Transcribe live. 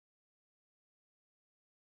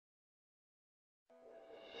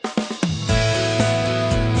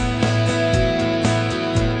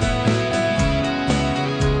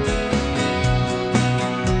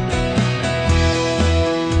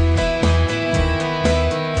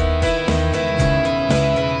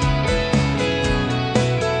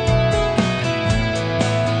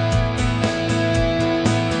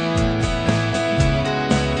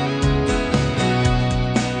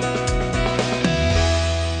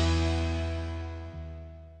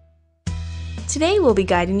Today we'll be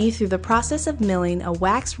guiding you through the process of milling a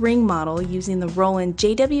wax ring model using the ROLAND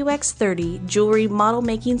JWX30 jewelry model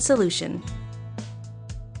making solution.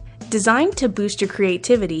 Designed to boost your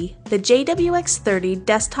creativity, the JWX30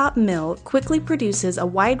 desktop mill quickly produces a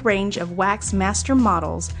wide range of wax master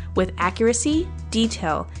models with accuracy,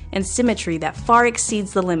 detail, and symmetry that far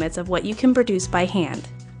exceeds the limits of what you can produce by hand.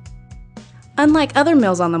 Unlike other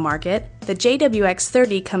mills on the market, the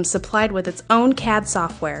JWX30 comes supplied with its own CAD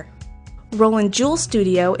software. ROLAND Jewel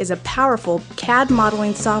Studio is a powerful CAD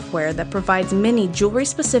modeling software that provides many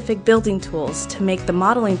jewelry-specific building tools to make the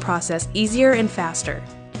modeling process easier and faster.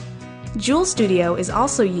 Jewel Studio is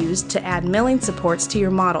also used to add milling supports to your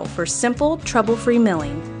model for simple, trouble-free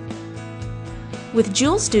milling. With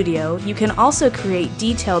Jewel Studio, you can also create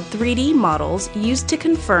detailed 3D models used to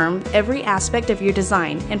confirm every aspect of your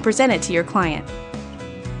design and present it to your client.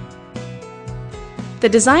 The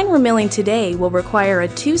design we're milling today will require a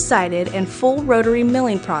two-sided and full rotary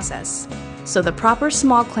milling process, so the proper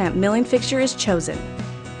small clamp milling fixture is chosen.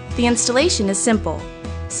 The installation is simple.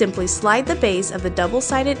 Simply slide the base of the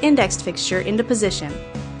double-sided indexed fixture into position.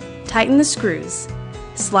 Tighten the screws.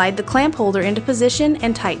 Slide the clamp holder into position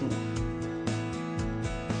and tighten.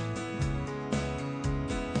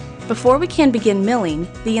 Before we can begin milling,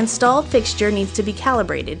 the installed fixture needs to be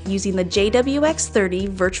calibrated using the JWX30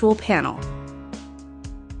 virtual panel.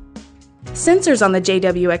 Sensors on the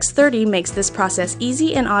JWX30 makes this process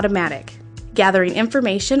easy and automatic, gathering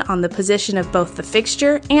information on the position of both the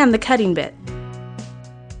fixture and the cutting bit.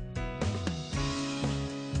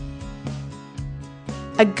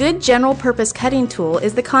 A good general-purpose cutting tool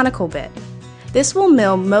is the conical bit. This will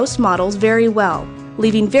mill most models very well,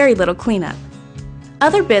 leaving very little cleanup.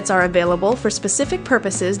 Other bits are available for specific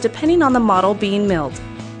purposes depending on the model being milled.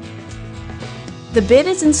 The bit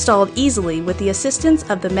is installed easily with the assistance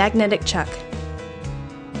of the magnetic chuck.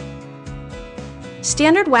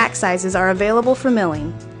 Standard wax sizes are available for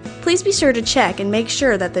milling. Please be sure to check and make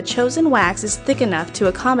sure that the chosen wax is thick enough to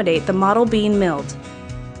accommodate the model being milled.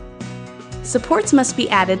 Supports must be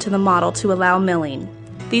added to the model to allow milling.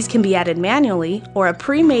 These can be added manually, or a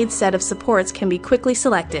pre-made set of supports can be quickly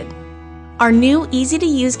selected. Our new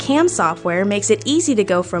easy-to-use CAM software makes it easy to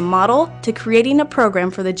go from model to creating a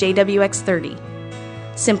program for the JWX30.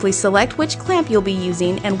 Simply select which clamp you'll be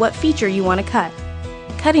using and what feature you want to cut.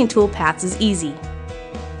 Cutting tool paths is easy.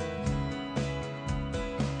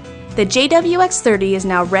 The JWX30 is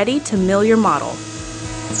now ready to mill your model.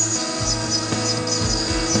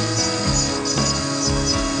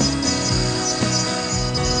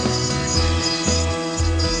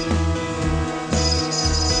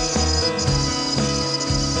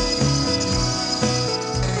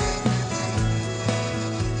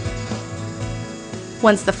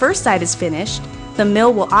 Once the first side is finished, the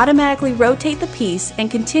mill will automatically rotate the piece and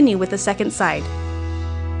continue with the second side.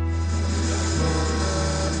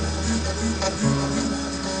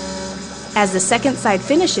 As the second side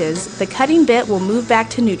finishes, the cutting bit will move back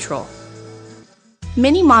to neutral.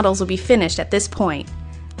 Many models will be finished at this point.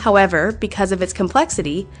 However, because of its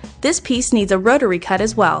complexity, this piece needs a rotary cut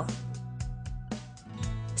as well.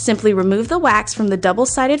 Simply remove the wax from the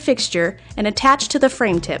double-sided fixture and attach to the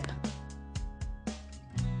frame tip.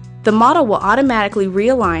 The model will automatically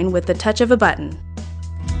realign with the touch of a button.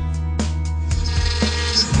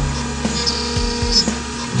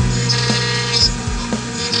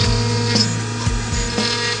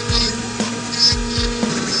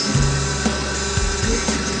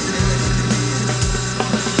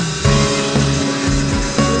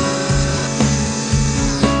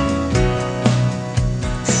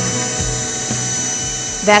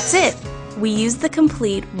 That's it! We used the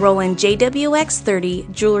complete ROLAND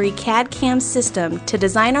JWX30 jewelry CAD/CAM system to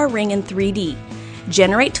design our ring in 3D,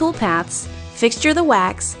 generate tool paths, fixture the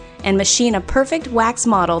wax, and machine a perfect wax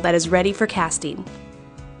model that is ready for casting.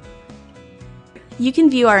 You can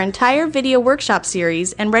view our entire video workshop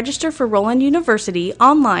series and register for ROLAND University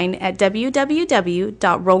online at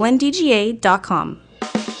www.rolanddga.com.